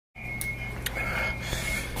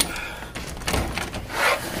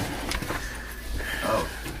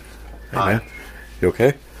Hi. man. You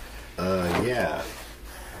okay? Yeah.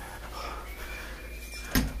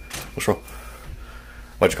 What's wrong?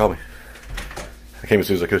 Why'd you call me? I came as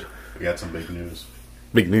soon as I could. We got some big news.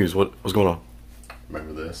 Big news. What's going on?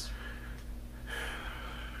 Remember this?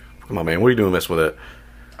 Come on, man. What are you doing messing with that?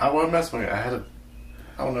 I wasn't messing with it.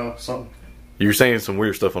 I don't know, something. You were saying some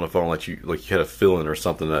weird stuff on the phone, like you had a feeling or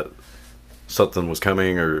something that something was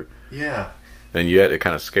coming, or Yeah. and you had it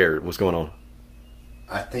kind of scared. What's going on?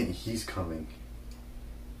 I think he's coming.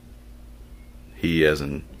 He as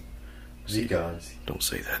in Z-Gods. Don't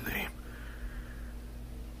say that name.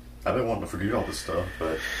 I've been wanting to forget all this stuff,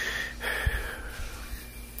 but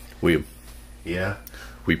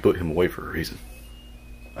We put him away for a reason.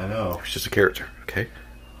 I know. He's just a character, okay?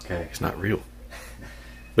 Okay. He's not real.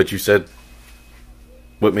 But you said,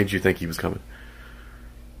 what made you think he was coming?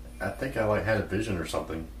 I think I like had a vision or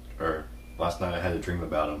something. Or last night I had a dream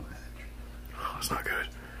about him. Oh, that's not good.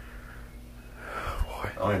 Boy.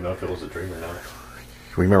 I don't even know if it was a dream or not.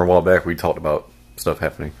 Remember a while back we talked about stuff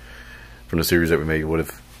happening from the series that we made. What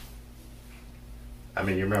if? I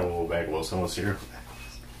mean, you remember when Will Wilson was here?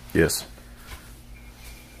 Yes.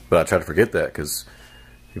 But I try to forget that because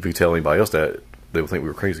if we tell anybody else that, they will think we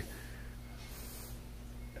were crazy.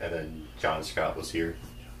 And then John Scott was here.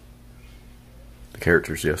 The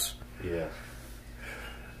characters, yes. Yeah.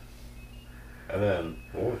 And then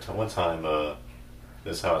one time,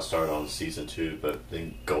 this is how it started on season 2, but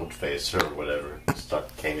then Goldface or whatever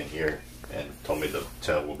came in here and told me to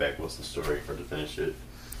tell Will Wilson's story for to finish it.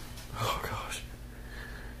 Oh gosh.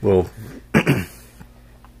 Well, I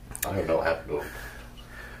don't know what happened to him.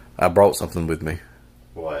 I brought something with me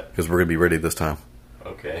What? because we're gonna be ready this time.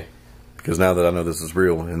 Okay. Because now that I know this is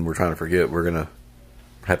real and we're trying to forget, we're gonna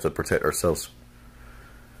have to protect ourselves.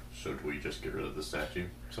 Should we just get rid of the statue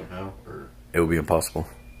somehow, or? It would be impossible.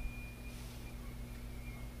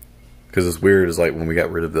 Because it's weird. It's like when we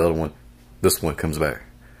got rid of the other one, this one comes back.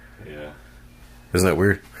 Yeah. Isn't that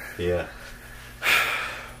weird? Yeah.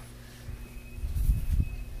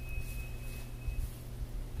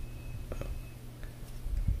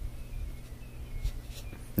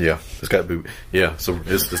 Yeah, it's got boot. Yeah, so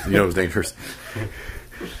it's just, you know, it's dangerous.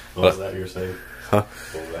 What was that you're saying? Huh?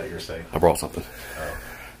 What was that you're saying? I brought something. Oh.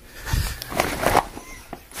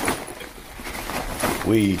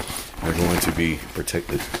 We are going to be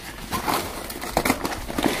protected.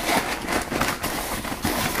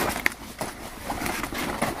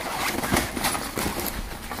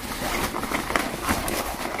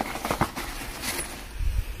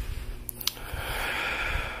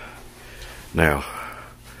 Now,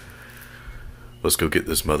 let's go get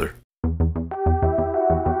this mother.